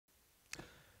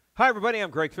Hi everybody, I'm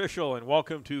Greg Fishel and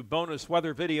welcome to bonus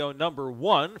weather video number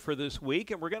 1 for this week,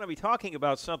 and we're going to be talking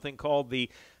about something called the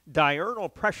diurnal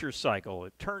pressure cycle.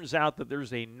 It turns out that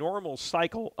there's a normal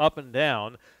cycle up and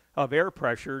down of air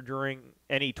pressure during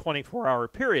any 24-hour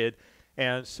period,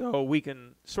 and so we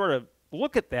can sort of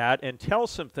look at that and tell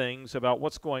some things about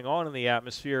what's going on in the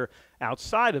atmosphere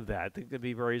outside of that that could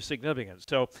be very significant.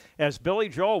 So as Billy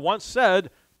Joel once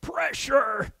said,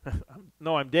 pressure.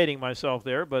 No, I'm dating myself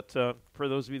there, but for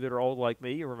those of you that are old like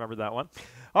me, you remember that one.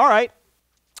 All right.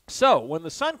 So when the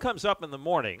sun comes up in the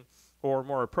morning, or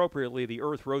more appropriately, the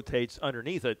Earth rotates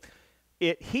underneath it,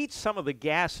 it heats some of the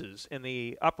gases in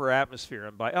the upper atmosphere.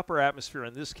 And by upper atmosphere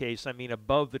in this case, I mean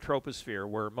above the troposphere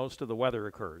where most of the weather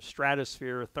occurs.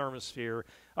 Stratosphere, thermosphere,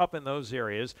 up in those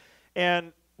areas.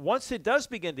 And once it does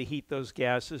begin to heat those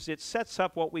gases, it sets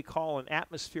up what we call an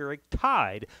atmospheric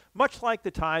tide, much like the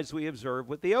tides we observe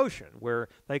with the ocean, where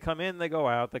they come in, they go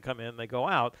out, they come in, they go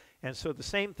out. And so the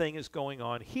same thing is going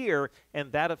on here,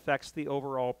 and that affects the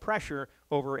overall pressure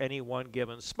over any one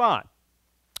given spot.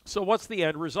 So what's the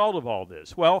end result of all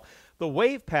this? Well, the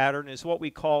wave pattern is what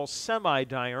we call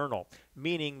semi-diurnal,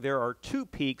 meaning there are 2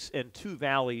 peaks and 2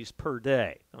 valleys per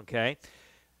day, okay?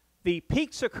 The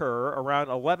peaks occur around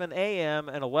 11 a.m.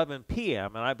 and 11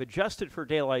 p.m., and I've adjusted for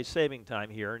daylight saving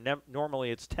time here. Normally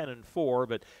it's 10 and 4,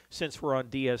 but since we're on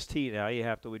DST now, you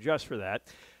have to adjust for that.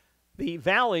 The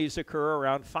valleys occur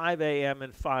around 5 a.m.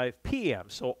 and 5 p.m.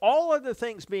 So all other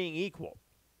things being equal,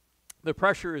 the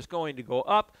pressure is going to go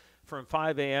up from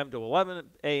 5 a.m. to 11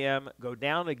 a.m., go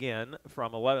down again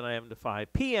from 11 a.m. to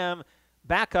 5 p.m.,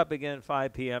 back up again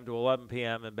 5 p.m. to 11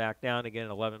 p.m. and back down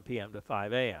again 11 p.m. to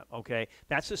 5 a.m. Okay,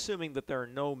 that's assuming that there are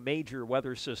no major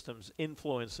weather systems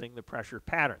influencing the pressure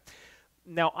pattern.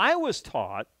 Now, I was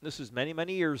taught, this is many,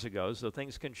 many years ago, so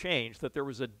things can change, that there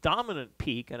was a dominant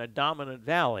peak and a dominant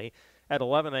valley at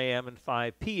 11 a.m. and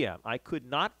 5 p.m. I could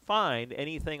not find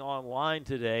anything online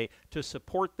today to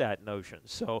support that notion.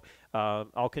 So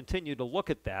I'll continue to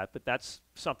look at that, but that's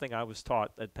something I was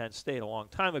taught at Penn State a long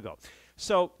time ago.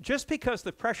 So just because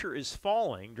the pressure is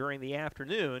falling during the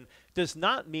afternoon does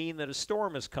not mean that a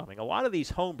storm is coming. A lot of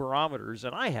these home barometers,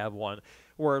 and I have one,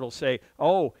 where it'll say,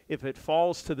 oh, if it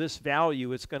falls to this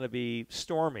value, it's going to be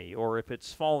stormy, or if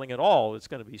it's falling at all, it's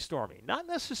going to be stormy. Not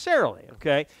necessarily,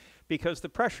 okay? Because the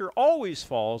pressure always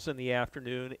falls in the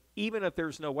afternoon, even if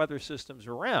there's no weather systems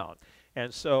around.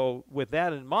 And so with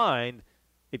that in mind,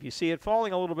 if you see it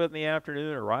falling a little bit in the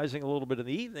afternoon or rising a little bit in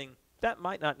the evening, that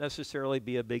might not necessarily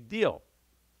be a big deal.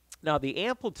 Now, the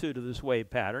amplitude of this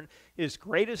wave pattern is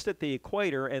greatest at the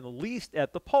equator and least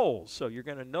at the poles. So you're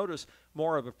going to notice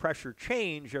more of a pressure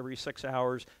change every 6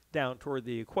 hours down toward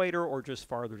the equator or just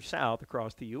farther south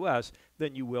across the U.S.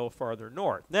 than you will farther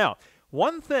north. Now,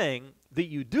 one thing that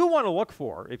you do want to look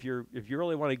for, if you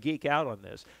really want to geek out on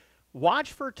this,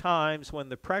 watch for times when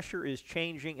the pressure is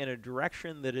changing in a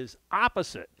direction that is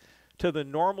opposite to the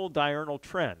normal diurnal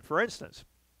trend. For instance,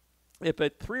 if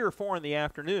at 3 or 4 in the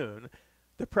afternoon,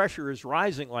 the pressure is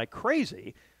rising like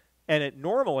crazy, and it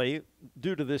normally,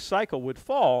 due to this cycle, would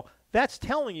fall, that's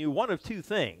telling you one of 2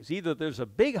 things. Either there's a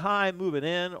big high moving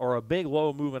in or a big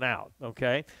low moving out,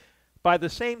 okay? By the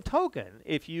same token,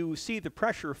 if you see the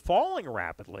pressure falling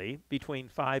rapidly between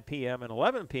 5 p.m. and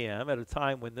 11 p.m. at a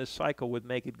time when this cycle would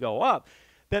make it go up,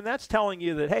 then that's telling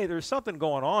you that, hey, there's something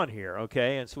going on here,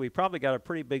 okay? And so we probably got a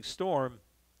pretty big storm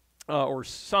or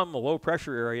some low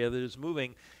pressure area that is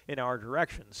moving in our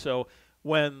direction. So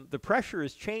when the pressure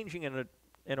is changing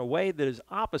in a way that is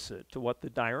opposite to what the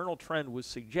diurnal trend would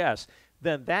suggest,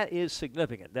 then that is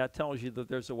significant. That tells you that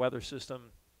there's a weather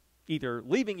system either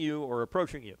leaving you or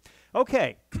approaching you.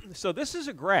 Okay, so this is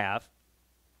a graph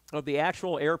of the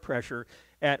actual air pressure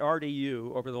at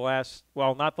RDU over the last,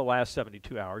 well, not the last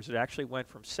 72 hours. It actually went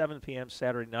from 7 p.m.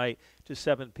 Saturday night to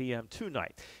 7 p.m.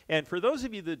 tonight. And for those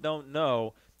of you that don't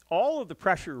know, all of the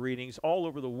pressure readings all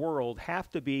over the world have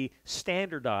to be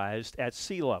standardized at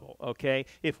sea level, okay?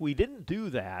 If we didn't do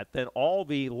that, then all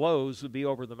the lows would be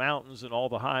over the mountains and all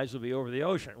the highs would be over the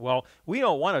ocean. Well, we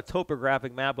don't want a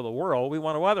topographic map of the world. We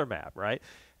want a weather map, right?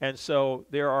 And so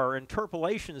there are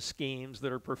interpolation schemes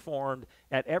that are performed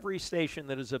at every station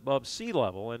that is above sea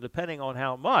level, and depending on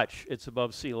how much it's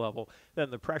above sea level,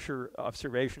 then the pressure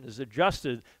observation is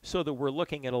adjusted so that we're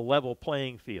looking at a level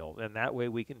playing field, and that way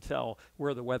we can tell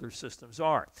where the weather systems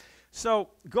are. So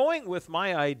going with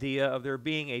my idea of there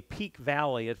being a peak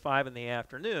valley at 5 in the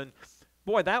afternoon,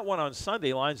 boy, that one on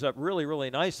Sunday lines up really, really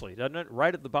nicely, doesn't it?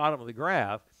 Right at the bottom of the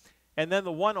graph. And then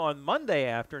the one on Monday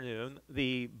afternoon,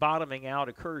 the bottoming out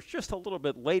occurs just a little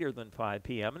bit later than 5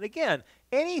 p.m. And again,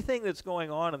 anything that's going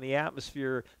on in the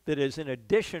atmosphere that is in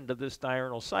addition to this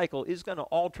diurnal cycle is going to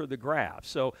alter the graph.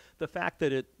 So the fact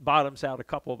that it bottoms out a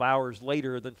couple of hours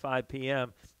later than 5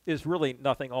 p.m. is really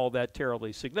nothing all that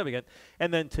terribly significant.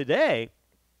 And then today,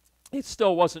 it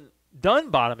still wasn't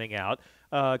done bottoming out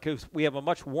because we have a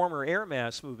much warmer air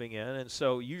mass moving in, and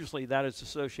so usually that is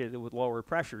associated with lower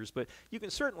pressures. But you can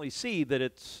certainly see that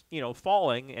it's, you know,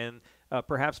 falling and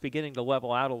perhaps beginning to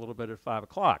level out a little bit at 5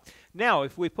 o'clock. Now,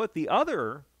 if we put the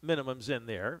other minimums in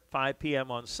there, 5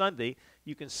 p.m. on Sunday,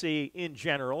 you can see in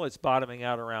general it's bottoming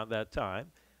out around that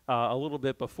time, a little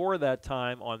bit before that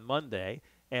time on Monday,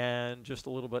 and just a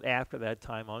little bit after that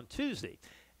time on Tuesday.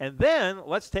 And then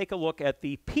let's take a look at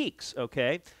the peaks,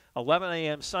 okay? 11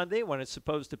 a.m. Sunday when it's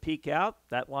supposed to peak out.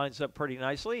 That lines up pretty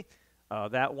nicely.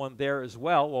 That one there as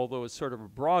well, although it's sort of a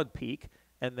broad peak.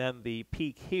 And then the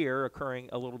peak here occurring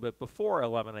a little bit before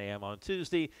 11 a.m. on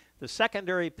Tuesday. The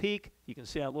secondary peak, you can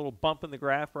see that little bump in the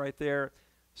graph right there.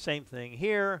 Same thing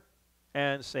here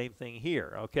and same thing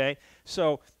here, okay?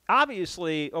 So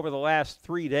obviously over the last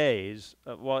 3 days,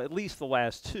 well, at least the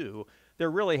last 2, there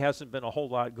really hasn't been a whole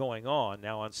lot going on.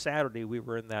 Now on Saturday we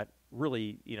were in that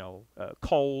really, you know,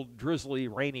 cold, drizzly,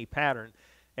 rainy pattern,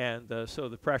 and so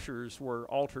the pressures were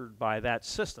altered by that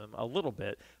system a little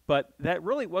bit, but that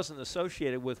really wasn't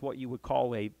associated with what you would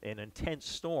call an intense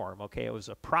storm, okay? It was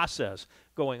a process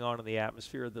going on in the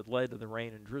atmosphere that led to the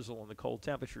rain and drizzle and the cold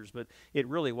temperatures, but it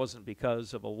really wasn't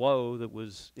because of a low that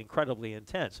was incredibly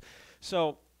intense.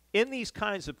 So in these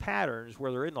kinds of patterns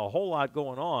where there isn't a whole lot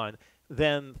going on,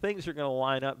 then things are going to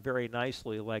line up very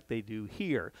nicely like they do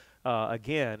here.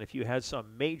 Again, if you had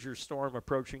some major storm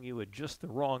approaching you at just the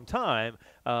wrong time,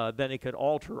 then it could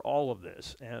alter all of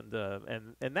this.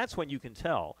 And that's when you can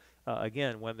tell,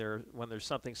 again, when there's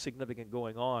something significant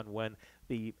going on, when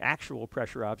the actual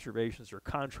pressure observations are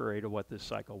contrary to what this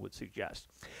cycle would suggest.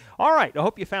 All right, I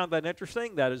hope you found that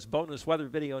interesting. That is bonus weather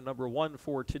video number 1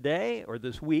 for today, or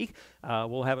this week.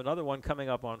 We'll have another one coming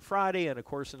up on Friday, and of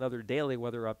course another daily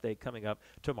weather update coming up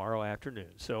tomorrow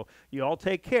afternoon. So you all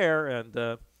take care,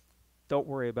 and don't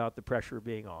worry about the pressure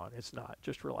being on. It's not.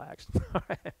 Just relax.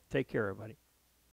 Take care, everybody.